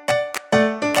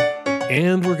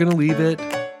 And we're going to leave it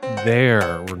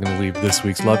there. We're going to leave this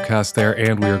week's Lovecast there,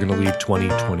 and we are going to leave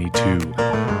 2022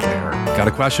 there. Got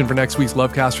a question for next week's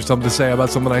Lovecast or something to say about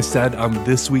something I said on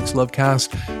this week's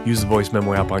Lovecast? Use the voice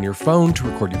memo app on your phone to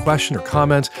record your question or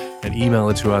comment and email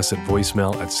it to us at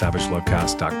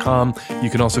voicemail@savagelovecast.com. You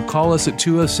can also call us at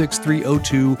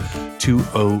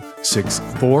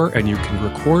 206-302-2064, and you can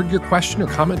record your question or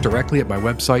comment directly at my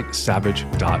website,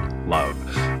 savage.love.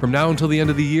 From now until the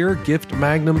end of the year, gift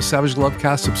Magnum Savage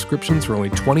Lovecast subscriptions for only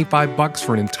 $25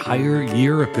 for an entire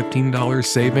year, a $15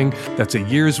 saving. That's a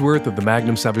year's worth of the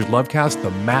Magnum Savage Lovecast, the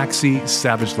Maxi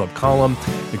Savage Love column,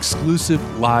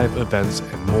 exclusive live events,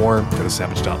 and more. Go to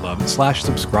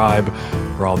savage.love/subscribe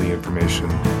for all the information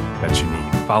that you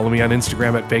need. Follow me on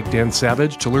Instagram at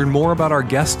FakeDanSavage to learn more about our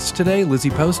guests today,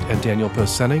 Lizzie Post and Daniel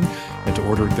Post-Senning, and to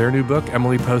order their new book,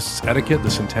 Emily Post's Etiquette,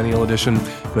 the Centennial Edition.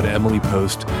 Go to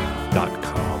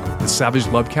emilypost.com. The Savage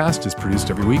Lovecast is produced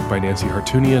every week by Nancy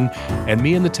Hartunian and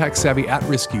me and the tech-savvy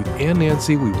at-risk youth and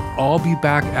Nancy. We will all be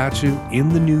back at you in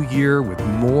the new year with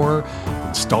more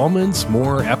installments,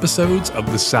 more episodes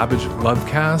of the Savage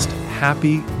Lovecast.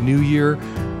 Happy New Year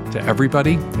to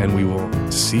everybody, and we will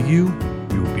see you.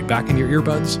 We will be back in your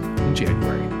earbuds in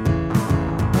January.